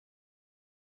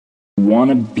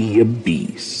Wanna be a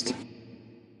beast.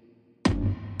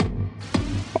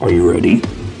 Are you ready?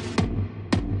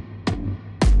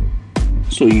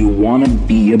 So you wanna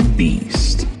be a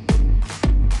beast.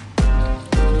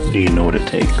 Do you know what it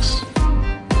takes?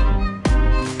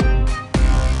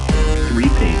 3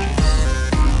 pages.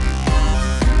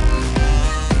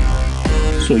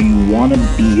 So you wanna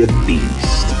be a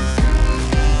beast.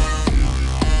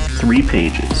 3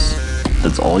 pages.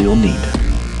 That's all you'll need.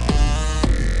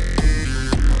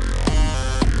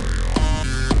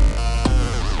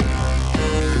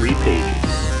 3 pages.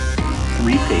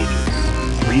 3 pages.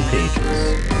 3 pages.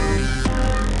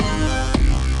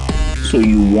 So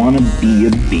you wanna be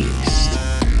a beast.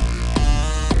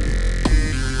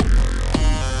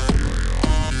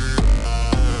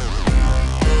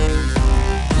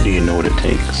 Do you know what it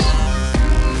takes?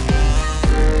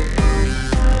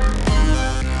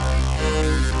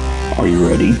 Are you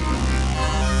ready?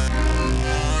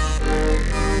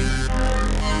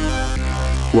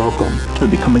 Welcome to the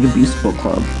Becoming a Beast Book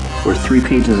Club, where 3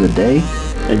 pages a day,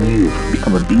 and you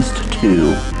become a beast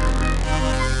too.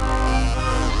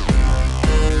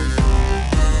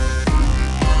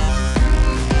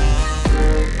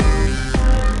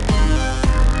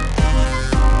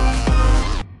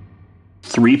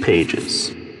 Three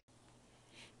pages.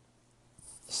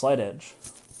 Slight Edge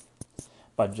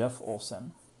by Jeff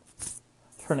Olson.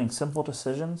 Turning simple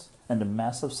decisions into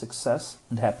massive success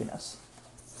and happiness.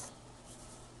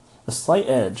 The slight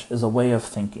edge is a way of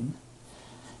thinking,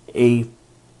 a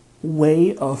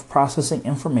way of processing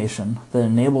information that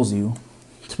enables you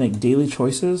to make daily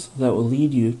choices that will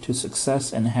lead you to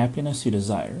success and happiness you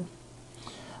desire.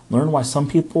 Learn why some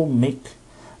people make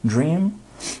dream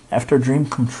after dream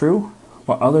come true,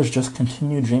 while others just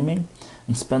continue dreaming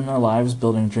and spend their lives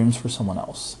building dreams for someone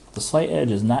else. The Slight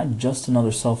Edge is not just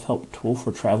another self-help tool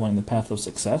for traveling the path of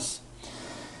success.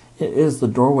 It is the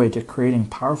doorway to creating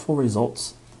powerful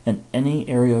results in any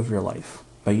area of your life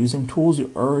by using tools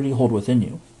you already hold within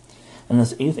you. In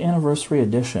this 8th anniversary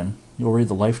edition, you'll read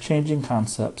the life-changing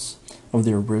concepts of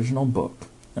the original book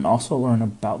and also learn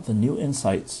about the new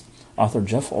insights author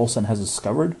Jeff Olson has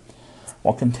discovered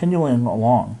while continuing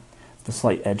along the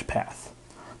Slight Edge path,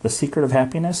 the secret of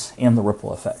happiness, and the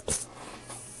ripple effect.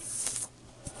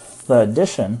 The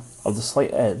edition of the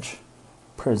Slight Edge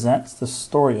presents the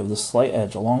story of the Slight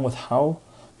Edge along with how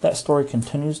that story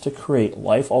continues to create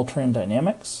life-altering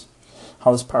dynamics,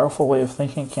 how this powerful way of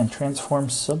thinking can transform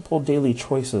simple daily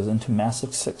choices into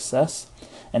massive success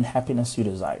and happiness you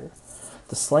desire.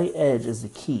 The Slight Edge is the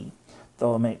key that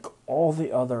will make all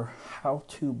the other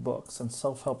how-to books and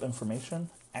self-help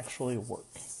information actually work.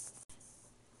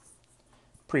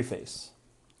 Preface.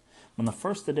 When the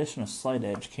first edition of Slight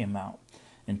Edge came out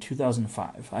in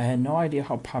 2005, I had no idea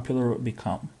how popular it would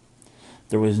become.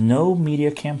 There was no media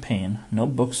campaign, no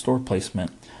bookstore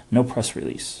placement, no press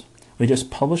release. We just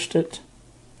published it,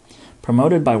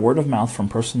 promoted by word of mouth from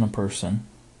person to person.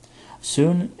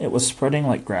 Soon it was spreading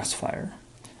like grass fire,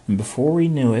 and before we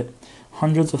knew it,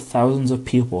 hundreds of thousands of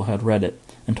people had read it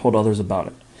and told others about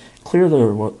it.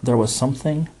 Clearly there was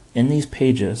something in these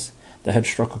pages that had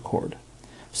struck a chord.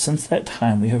 Since that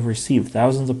time, we have received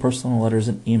thousands of personal letters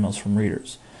and emails from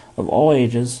readers of all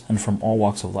ages and from all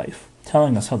walks of life,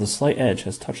 telling us how the Slight Edge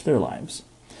has touched their lives.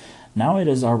 Now it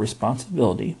is our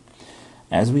responsibility,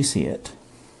 as we see it,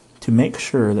 to make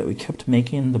sure that we kept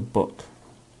making the book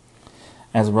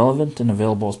as relevant and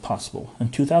available as possible. In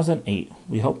 2008,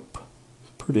 we helped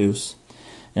produce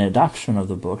an adaptation of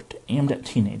the book aimed at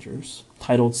teenagers,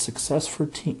 titled Success for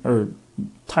Teens.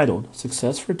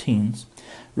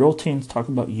 Real teens talk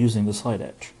about using the Slight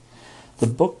Edge. The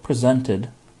book presented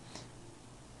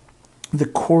the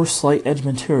core Slight Edge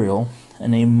material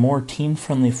in a more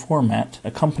teen-friendly format,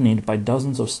 accompanied by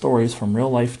dozens of stories from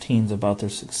real-life teens about their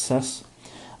success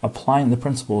applying the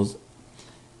principles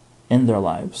in their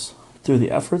lives. Through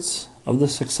the efforts of the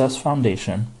Success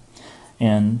Foundation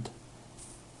and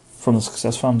from the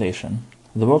Success Foundation,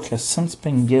 the book has since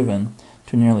been given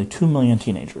to nearly 2 million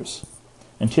teenagers.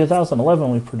 In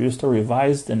 2011, we produced a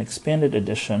revised and expanded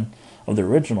edition of the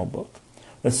original book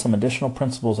with some additional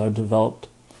principles I developed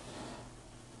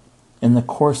in the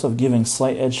course of giving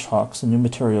Slight Edge talks and new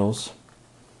materials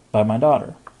by my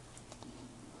daughter.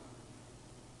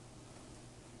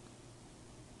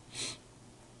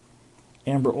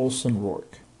 Amber Olson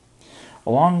Rourke,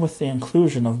 along with the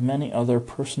inclusion of many other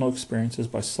personal experiences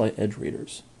by Slight Edge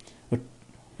readers.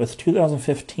 With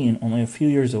 2015 only a few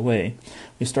years away,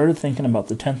 we started thinking about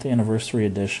the 10th anniversary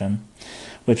edition,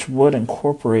 which would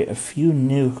incorporate a few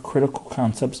new critical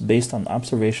concepts based on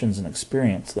observations and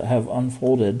experience that have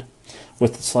unfolded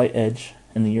with the Slight Edge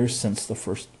in the years since the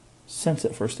first since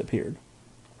it first appeared.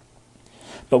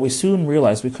 But we soon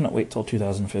realized we couldn't wait till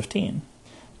 2015.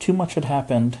 Too much had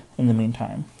happened in the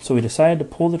meantime, so we decided to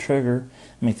pull the trigger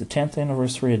and make the 10th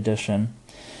anniversary edition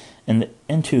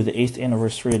into the 8th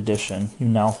anniversary edition you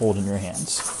now hold in your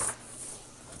hands.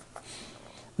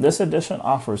 This edition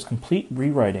offers complete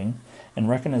rewriting and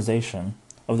recognition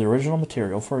of the original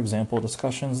material, for example,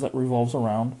 discussions that revolves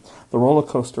around the roller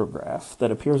coaster graph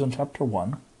that appears in Chapter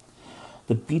 1,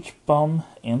 the beach bum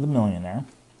and the millionaire,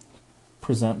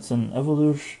 presents an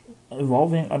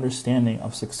evolving understanding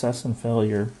of success and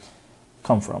failure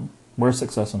come from, where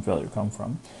success and failure come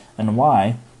from, and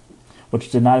why,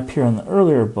 which did not appear in the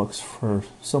earlier books for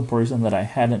simple reason that I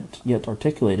hadn't yet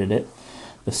articulated it.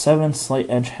 The 7 Slight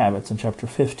Edge Habits in Chapter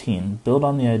 15 build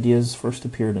on the ideas first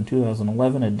appeared in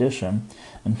 2011 edition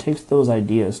and takes those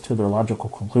ideas to their logical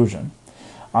conclusion.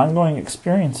 Ongoing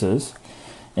experiences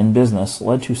in business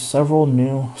led to several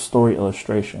new story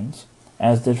illustrations,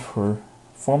 as did for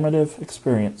formative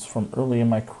experience from early in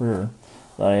my career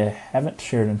that I haven't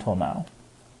shared until now.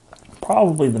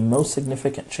 Probably the most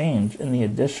significant change in the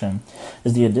edition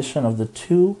is the addition of the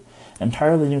 2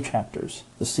 entirely new chapters,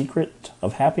 The Secret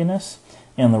of Happiness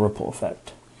and The Ripple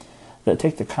Effect, that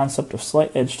take the concept of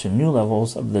slight edge to new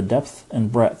levels of the depth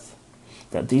and breadth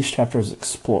that these chapters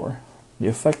explore. The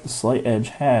effect the slight edge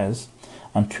has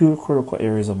on 2 critical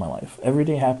areas of my life,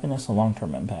 everyday happiness and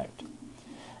long-term impact.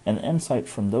 And the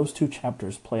insights from those 2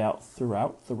 chapters play out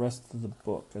throughout the rest of the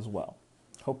book as well.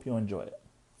 Hope you enjoy it.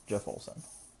 Jeff Olson.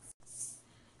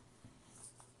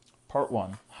 Part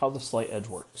 1. How the Slight Edge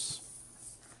Works.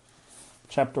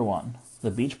 Chapter 1.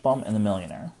 The Beach Bum and the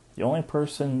Millionaire. The only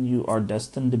person you are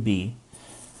destined to be,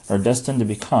 or destined to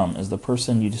become, is the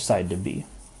person you decide to be.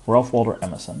 Ralph Waldo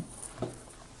Emerson.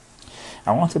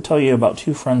 I want to tell you about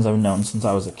 2 friends I've known since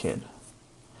I was a kid.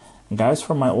 Guys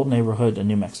from my old neighborhood in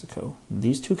New Mexico.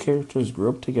 These 2 characters grew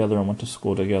up together and went to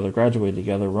school together, graduated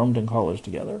together, roamed in college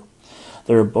together.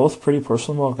 They were both pretty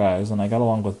personable guys, and I got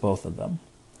along with both of them.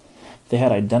 They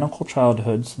had identical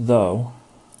childhoods, though,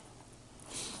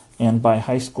 and by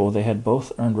high school they had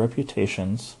both earned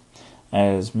reputations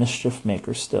as mischief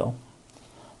makers still.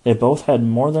 They both had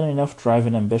more than enough drive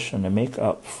and ambition to make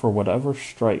up for whatever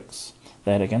strikes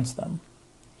they had against them.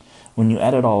 When you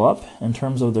add it all up, in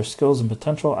terms of their skills and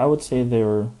potential, I would say they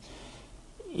were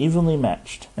evenly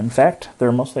matched. In fact, they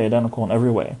were mostly identical in every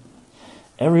way.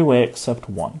 Every way except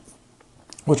one,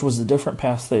 which was the different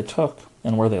paths they took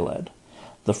and where they led.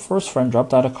 The first friend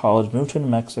dropped out of college, moved to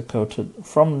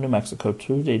from New Mexico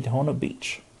to Daytona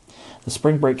Beach, the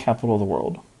spring break capital of the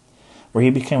world, where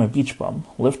he became a beach bum,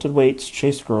 lifted weights,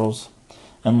 chased girls,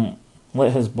 and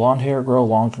let his blonde hair grow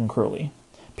long and curly.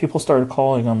 People started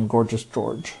calling him Gorgeous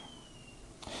George.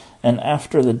 And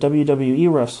after the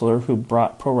WWE wrestler who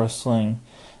brought pro wrestling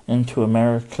into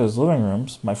America's living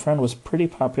rooms, my friend was pretty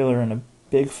popular in a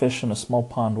big fish in a small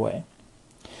pond way.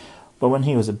 But when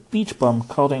he was a beach bum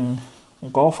cutting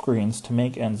golf greens to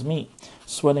make ends meet,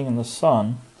 sweating in the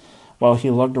sun while he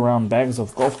lugged around bags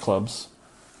of golf clubs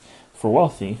for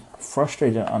wealthy,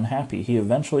 frustrated and unhappy, he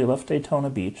eventually left Daytona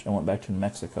Beach and went back to New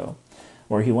Mexico,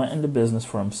 where he went into business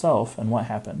for himself. And what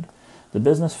happened? The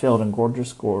business failed and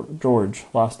Gorgeous George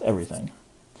lost everything.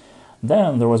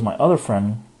 Then there was my other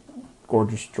friend,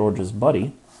 Gorgeous George's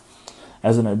buddy.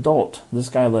 As an adult, this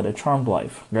guy led a charmed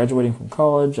life. Graduating from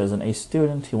college as an A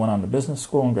student, he went on to business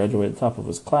school and graduated at the top of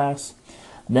his class.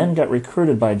 Then got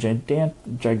recruited by a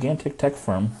gigantic tech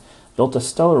firm, built a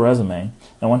stellar resume,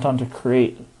 and went on to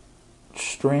create a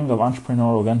string of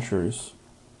entrepreneurial ventures,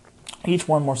 each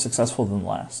one more successful than the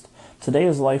last. Today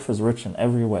his life is rich in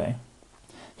every way.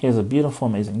 He has a beautiful,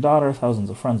 amazing daughter, thousands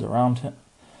of friends around him,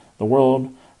 the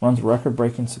world, runs a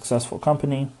record-breaking successful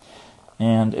company,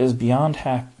 and is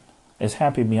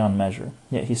happy beyond measure.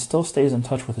 Yet he still stays in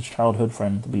touch with his childhood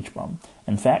friend, the beach bum.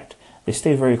 In fact, they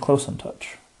stay very close in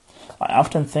touch. I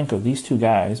often think of these 2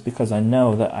 guys because I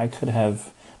know that I could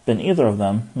have been either of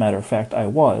them. Matter of fact, I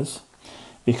was.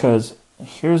 Because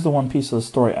here's the one piece of the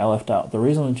story I left out. The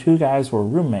reason the 2 guys were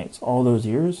roommates all those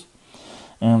years,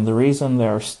 and the reason they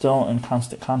are still in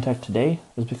constant contact today,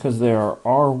 is because they are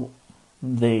one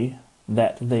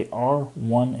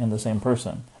and the same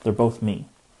person. They're both me.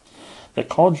 That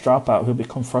college dropout who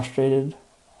became frustrated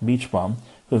beach bum,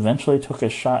 who eventually took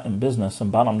his shot in business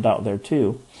and bottomed out there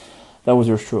too, that was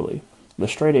yours truly. The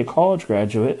straight A college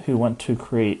graduate who went to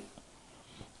create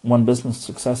one business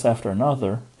success after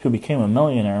another, who became a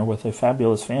millionaire with a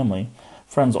fabulous family,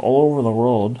 friends all over the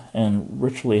world, and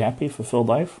richly happy, fulfilled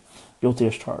life, guilty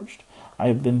as charged. I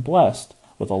have been blessed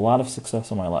with a lot of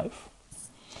success in my life.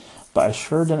 But I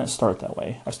sure didn't start that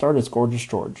way. I started as Gorgeous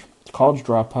George, college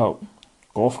dropout,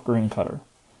 golf green cutter.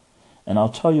 And I'll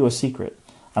tell you a secret.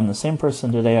 I'm the same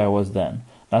person today I was then.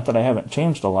 Not that I haven't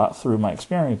changed a lot through my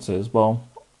experiences. Well,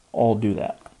 all do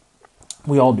that.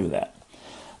 We all do that.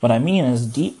 What I mean is,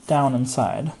 deep down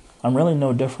inside, I'm really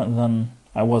no different than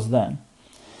I was then.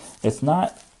 It's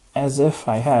not as if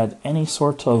I had any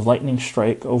sort of lightning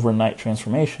strike overnight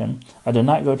transformation. I did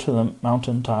not go to the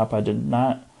mountaintop. I did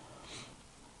not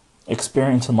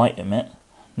experience enlightenment.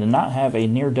 Did not have a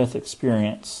near-death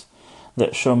experience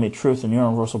that showed me truth and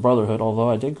universal brotherhood, although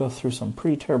I did go through some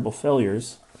pretty terrible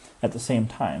failures at the same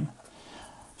time.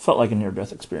 Felt like a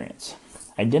near-death experience.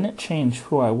 I didn't change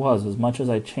who I was as much as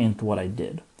I changed what I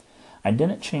did. I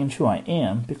didn't change who I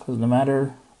am because no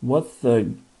matter what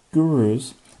the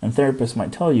gurus and therapists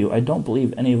might tell you, I don't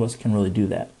believe any of us can really do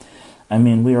that. I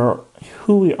mean, we are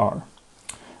who we are.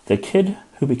 The kid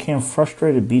who became a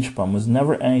frustrated beach bum was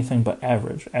never anything but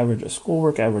average. Average at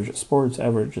schoolwork, average at sports,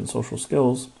 average in social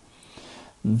skills.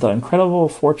 The incredible,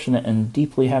 fortunate, and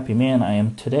deeply happy man I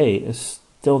am today is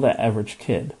still that average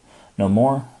kid. No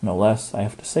more, no less. I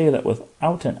have to say that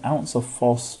without an ounce of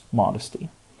false modesty.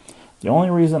 The only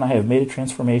reason I have made a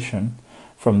transformation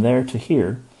from there to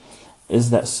here is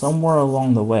that somewhere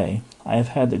along the way, I have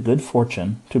had the good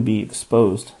fortune to be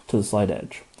exposed to the slight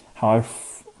edge. How I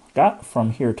got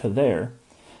from here to there,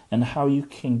 and how you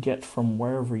can get from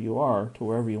wherever you are to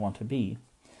wherever you want to be,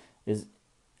 is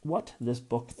what this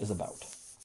book is about.